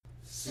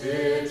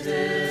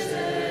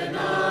Citizen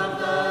of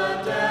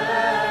the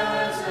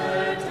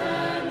desert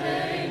and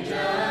angel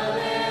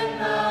in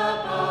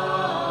the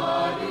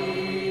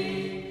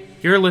body.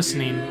 You're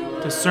listening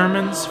to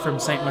sermons from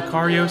St.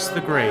 Macarius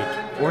the Great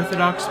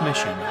Orthodox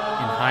Mission in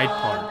Hyde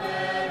Park.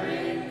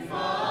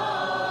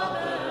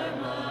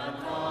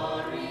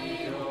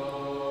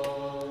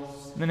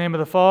 In the name of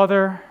the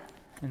Father,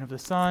 and of the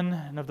Son,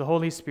 and of the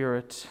Holy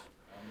Spirit.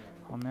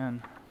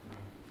 Amen.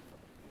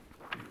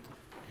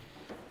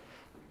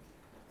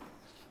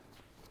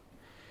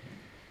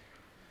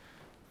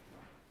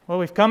 Well,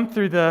 we've come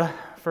through the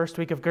first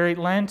week of Great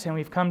Lent, and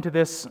we've come to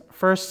this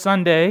first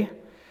Sunday,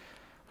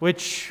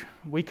 which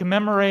we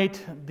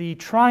commemorate the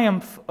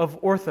triumph of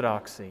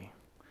orthodoxy.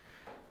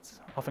 It's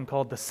often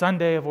called the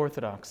Sunday of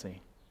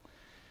Orthodoxy.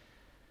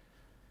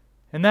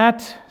 And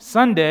that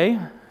Sunday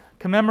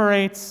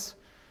commemorates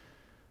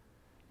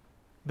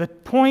the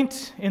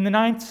point in the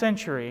 9th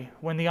century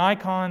when the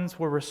icons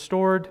were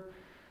restored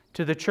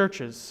to the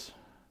churches.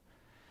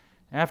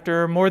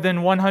 After more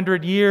than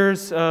 100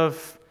 years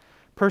of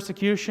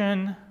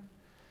persecution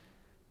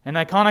and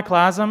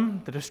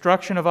iconoclasm, the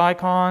destruction of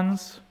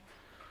icons,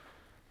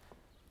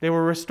 they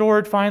were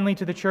restored finally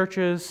to the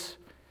churches.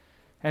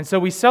 And so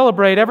we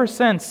celebrate ever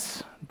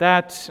since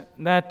that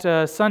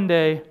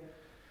Sunday,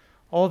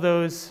 all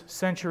those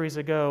centuries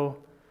ago,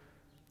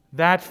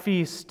 that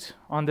feast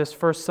on this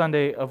first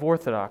Sunday of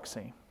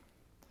Orthodoxy,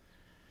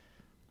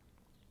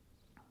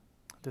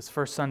 this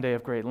first Sunday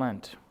of Great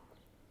Lent.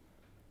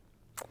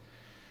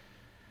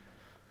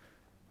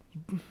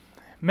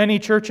 Many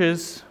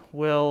churches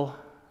will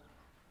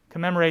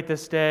commemorate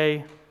this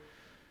day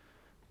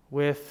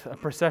with a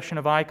procession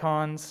of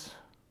icons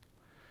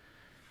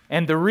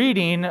and the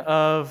reading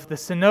of the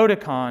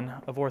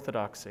Synodicon of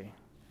Orthodoxy.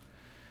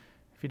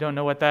 If you don't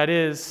know what that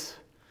is,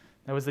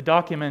 that was the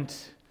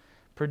document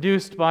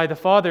produced by the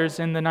Fathers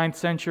in the 9th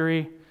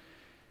century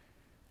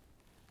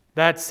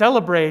that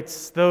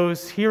celebrates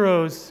those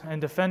heroes and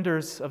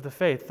defenders of the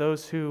faith,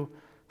 those who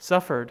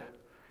suffered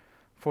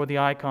for the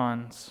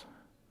icons,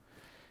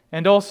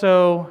 and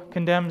also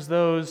condemns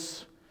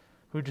those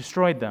who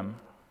destroyed them.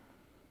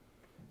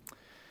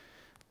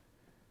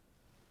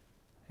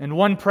 And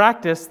one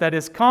practice that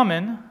is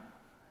common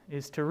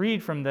is to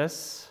read from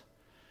this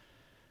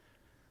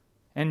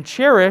and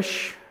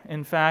cherish,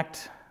 in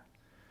fact,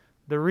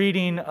 the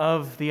reading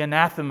of the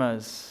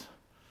anathemas,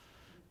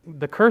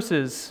 the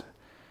curses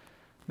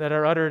that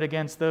are uttered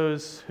against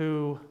those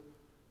who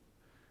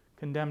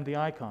condemned the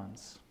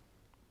icons.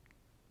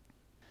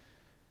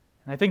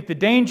 And I think the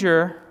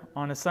danger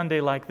on a Sunday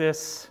like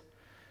this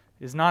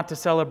is not to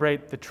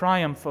celebrate the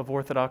triumph of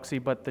orthodoxy,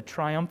 but the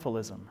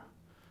triumphalism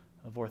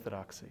of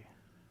orthodoxy.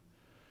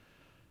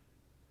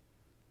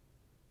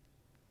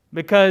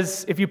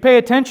 Because if you pay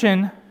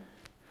attention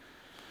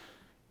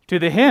to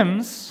the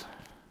hymns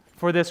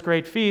for this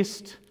great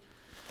feast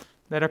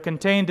that are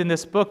contained in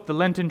this book, the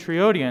Lenten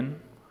Triodion,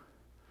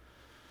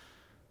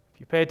 if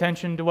you pay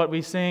attention to what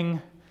we sang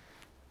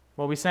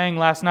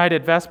last night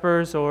at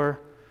Vespers,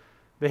 or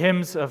the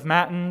hymns of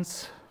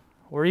Matins,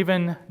 or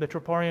even the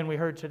Troparion we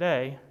heard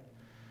today,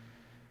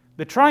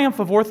 the triumph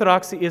of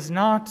orthodoxy is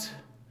not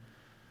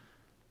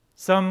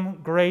some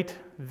great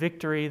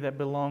victory that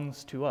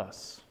belongs to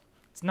us.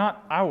 It's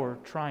not our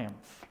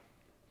triumph.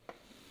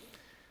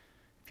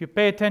 If you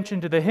pay attention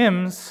to the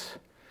hymns,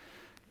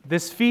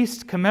 this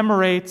feast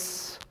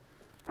commemorates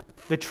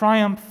the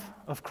triumph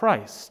of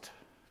Christ.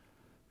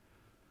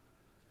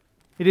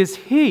 It is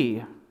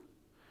He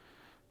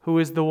who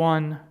is the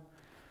one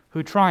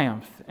who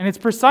triumphed. And it's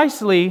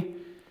precisely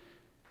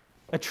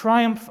a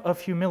triumph of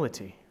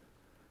humility.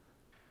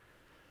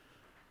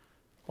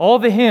 All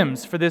the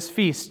hymns for this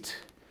feast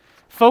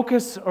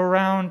focus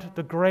around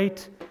the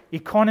great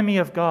economy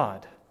of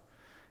God,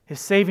 His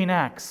saving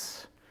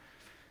acts,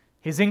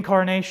 His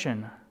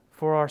incarnation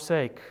for our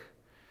sake,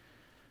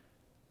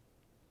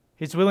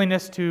 His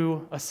willingness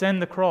to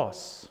ascend the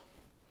cross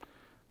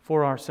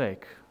for our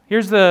sake.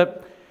 Here's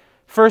the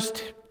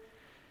first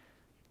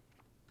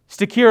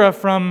stichera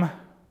from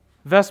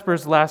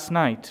Vespers last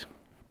night.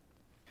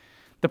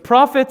 The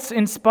prophets,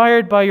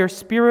 inspired by your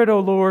Spirit,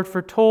 O Lord,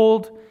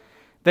 foretold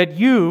that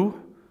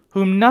you,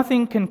 whom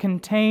nothing can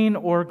contain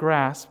or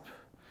grasp,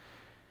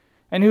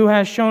 and who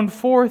has shone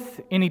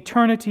forth in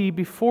eternity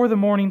before the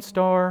morning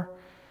star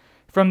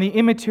from the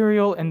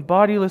immaterial and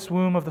bodiless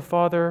womb of the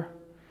Father,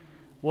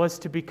 was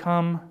to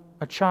become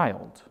a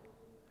child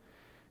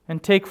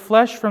and take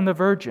flesh from the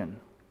Virgin,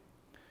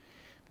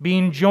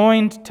 being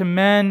joined to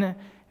men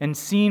and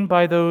seen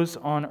by those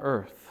on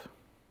earth.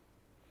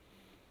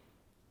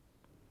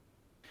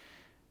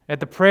 At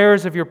the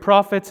prayers of your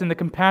prophets and the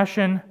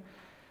compassion,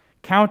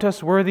 count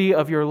us worthy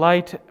of your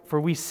light,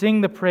 for we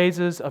sing the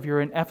praises of your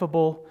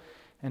ineffable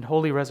and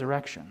holy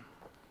resurrection.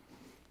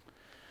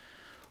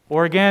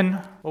 Or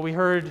again, what we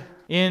heard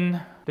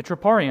in the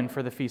Troparion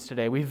for the feast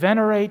today. We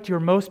venerate your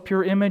most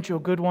pure image, O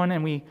good one,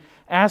 and we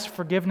ask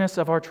forgiveness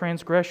of our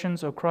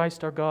transgressions, O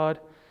Christ our God.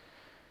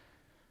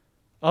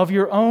 Of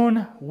your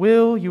own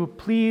will you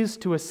please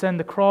to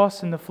ascend the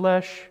cross in the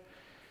flesh,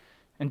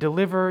 and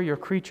deliver your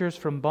creatures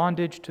from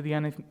bondage to the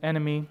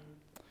enemy.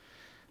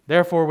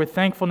 Therefore, with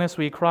thankfulness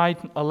we cry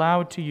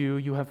aloud to you.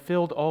 You have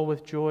filled all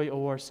with joy,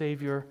 O our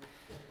Savior,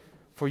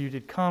 for you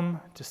did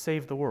come to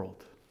save the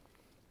world.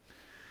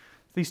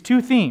 These two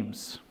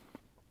themes,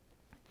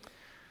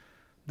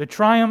 the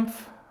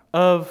triumph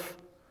of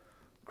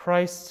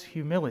Christ's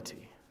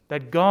humility,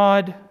 that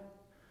God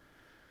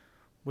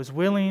was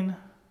willing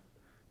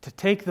to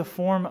take the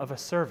form of a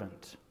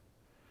servant,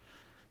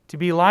 to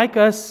be like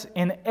us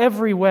in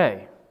every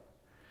way,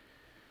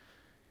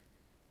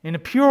 in a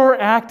pure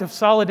act of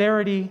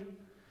solidarity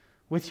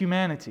with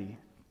humanity,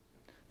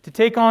 to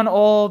take on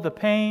all the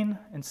pain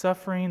and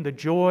suffering, the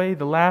joy,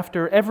 the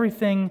laughter,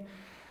 everything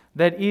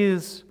that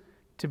is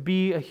to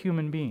be a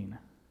human being,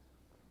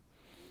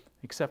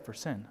 except for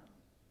sin.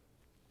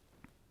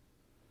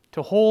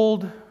 To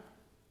hold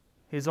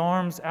his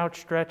arms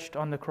outstretched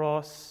on the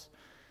cross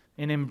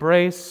in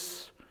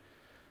embrace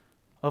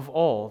of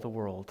all the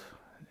world,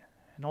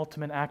 an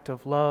ultimate act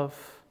of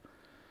love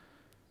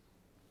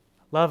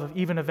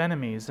even of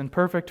enemies, and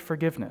perfect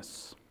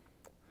forgiveness.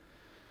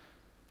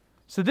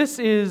 So this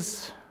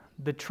is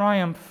the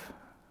triumph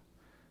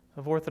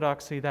of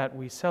orthodoxy that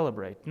we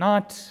celebrate,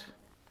 not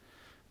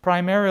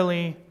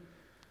primarily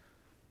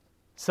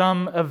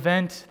some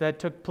event that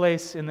took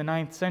place in the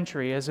 9th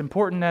century, as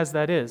important as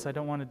that is. I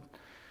don't want to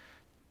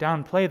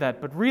downplay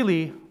that, but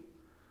really,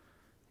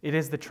 it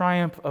is the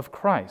triumph of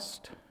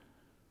Christ.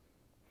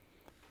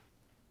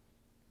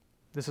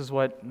 This is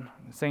what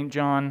St.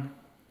 John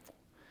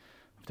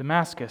of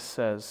Damascus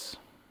says.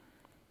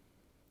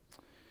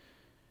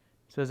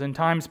 He says, in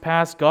times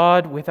past,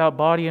 God without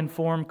body and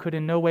form could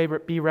in no way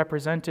be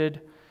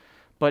represented,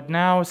 but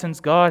now, since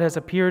God has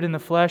appeared in the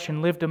flesh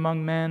and lived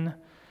among men,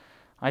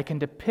 I can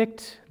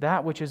depict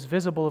that which is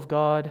visible of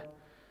God,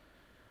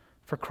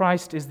 for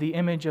Christ is the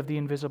image of the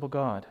invisible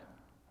God.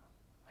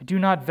 I do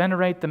not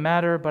venerate the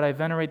matter, but I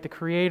venerate the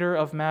Creator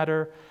of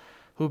matter,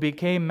 who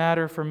became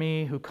matter for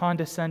me, who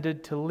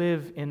condescended to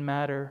live in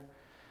matter,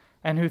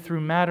 and who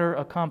through matter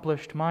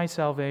accomplished my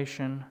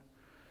salvation.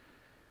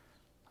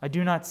 I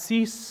do not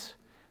cease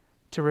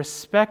to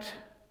respect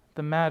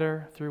the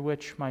matter through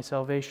which my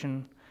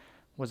salvation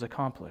was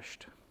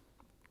accomplished.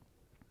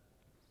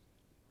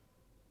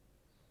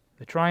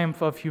 The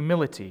triumph of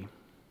humility.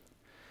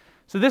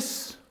 So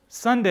this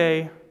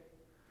Sunday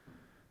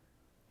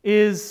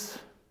is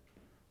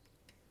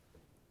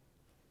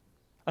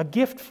a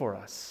gift for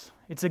us.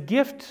 It's a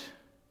gift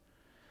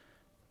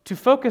to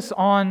focus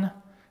on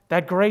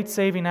that great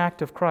saving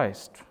act of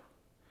Christ.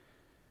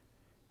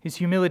 His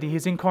humility,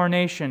 his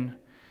incarnation,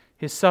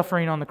 his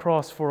suffering on the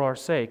cross for our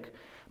sake.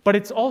 But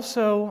it's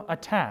also a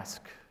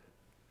task.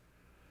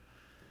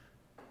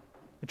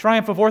 The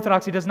triumph of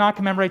orthodoxy does not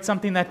commemorate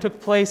something that took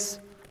place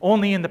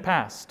only in the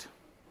past.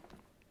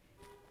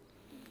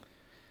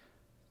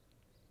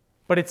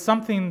 But it's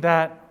something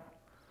that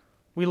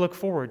we look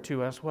forward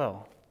to as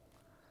well.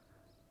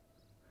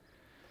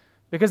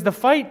 Because the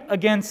fight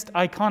against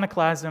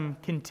iconoclasm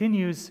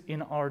continues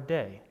in our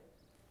day.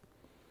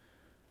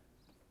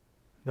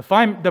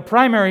 The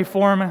primary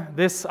form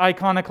this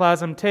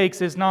iconoclasm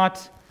takes is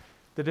not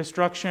the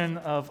destruction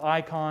of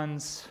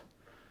icons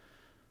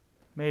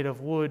made of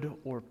wood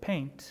or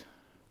paint,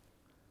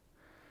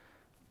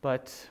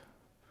 but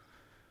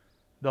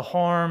the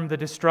harm, the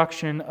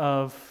destruction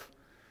of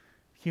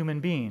human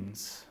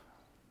beings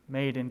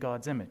made in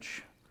God's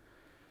image.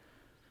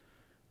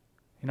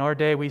 In our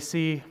day, we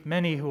see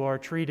many who are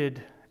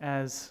treated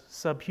as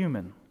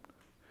subhuman.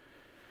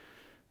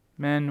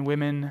 Men,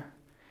 women,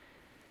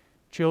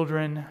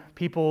 children,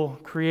 people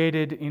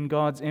created in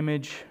God's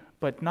image,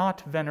 but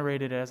not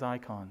venerated as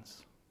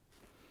icons.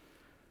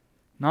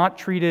 Not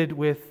treated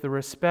with the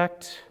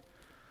respect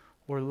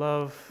or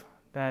love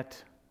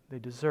that they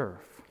deserve.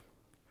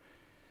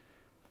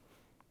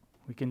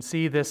 We can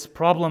see this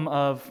problem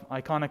of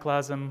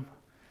iconoclasm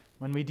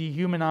when we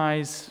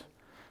dehumanize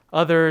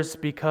others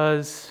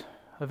because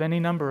of any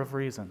number of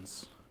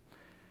reasons.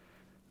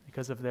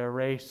 Because of their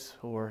race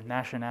or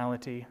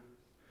nationality,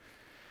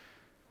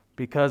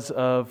 because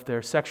of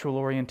their sexual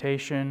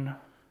orientation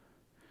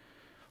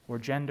or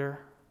gender,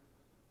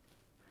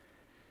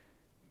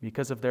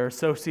 because of their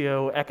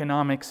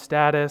socioeconomic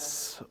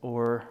status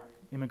or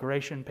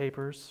immigration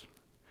papers.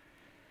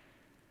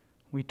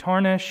 We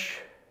tarnish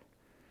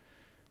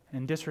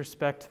and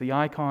disrespect the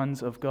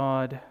icons of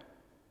God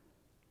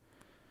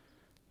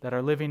that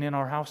are living in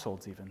our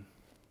households even.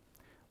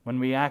 When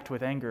we act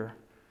with anger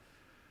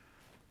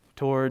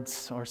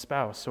towards our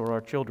spouse or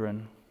our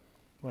children,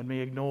 when we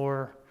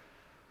ignore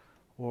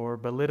or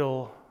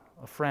belittle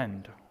a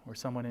friend or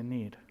someone in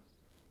need.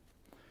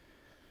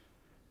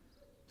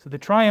 So the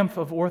triumph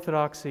of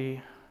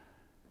orthodoxy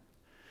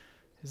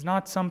is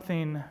not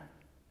something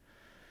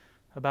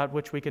about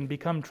which we can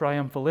become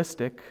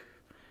triumphalistic,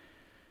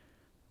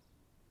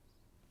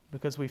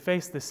 because we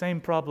face the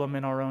same problem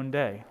in our own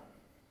day,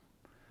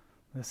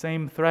 the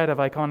same threat of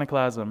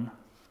iconoclasm.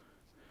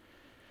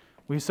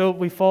 We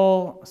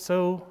fall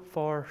so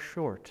far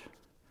short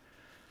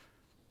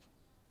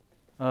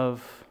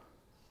of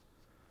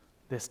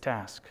this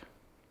task.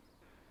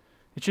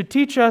 It should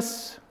teach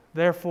us,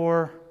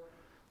 therefore,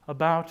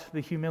 about the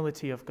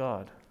humility of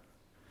God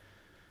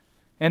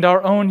and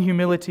our own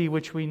humility,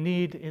 which we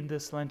need in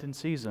this Lenten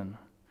season.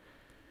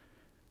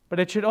 But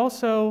it should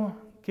also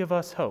give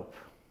us hope.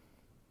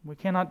 We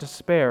cannot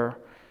despair,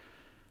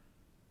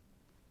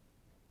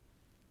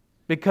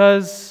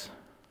 because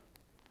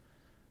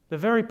the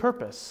very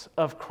purpose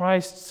of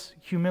Christ's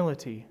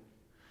humility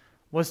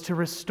was to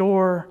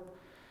restore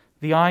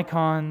the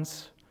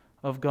icons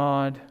of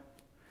God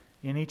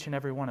in each and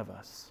every one of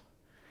us.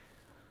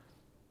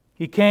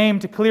 He came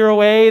to clear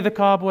away the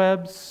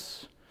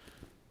cobwebs,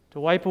 to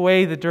wipe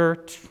away the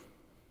dirt.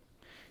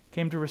 He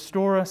came to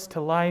restore us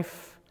to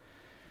life,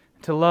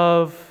 to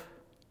love.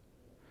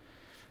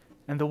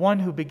 And the one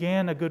who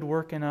began a good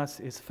work in us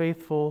is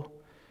faithful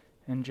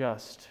and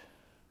just.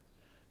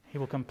 He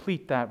will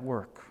complete that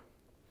work.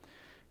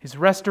 His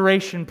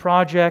restoration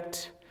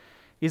project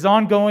is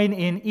ongoing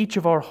in each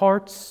of our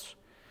hearts,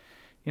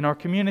 in our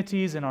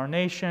communities, in our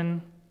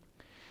nation,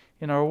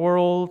 in our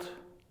world.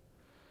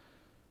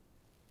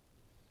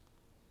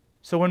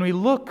 So when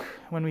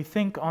we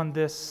think on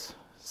this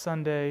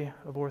Sunday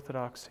of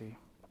Orthodoxy,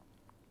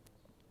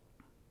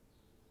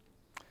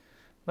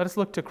 let us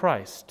look to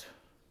Christ,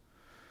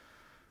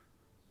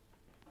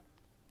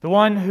 the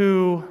one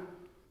who,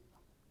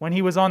 when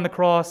he was on the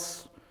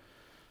cross,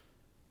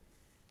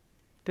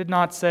 did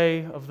not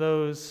say of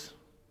those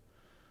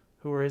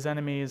who were his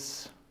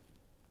enemies,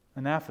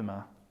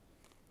 anathema,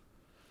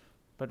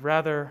 but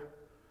rather,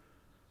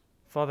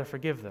 Father,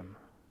 forgive them.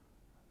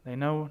 They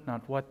know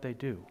not what they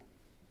do.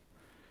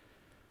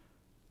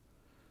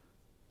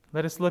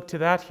 Let us look to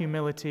that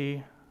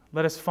humility.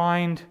 Let us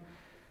find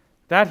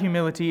that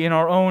humility in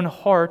our own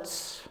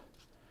hearts.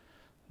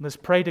 Let's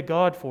pray to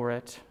God for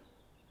it,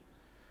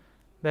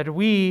 that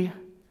we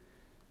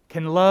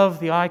can love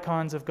the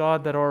icons of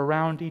God that are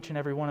around each and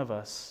every one of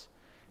us,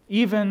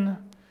 even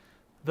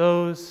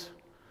those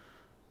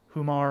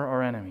whom are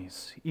our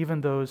enemies,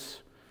 even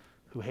those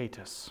who hate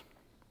us.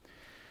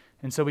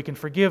 And so we can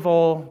forgive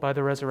all by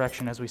the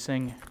resurrection, as we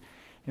sing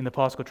in the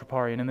Paschal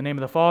Troparion. In the name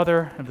of the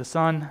Father, and of the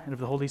Son, and of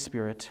the Holy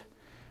Spirit.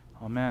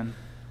 Amen.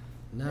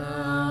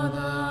 Now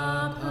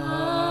the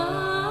power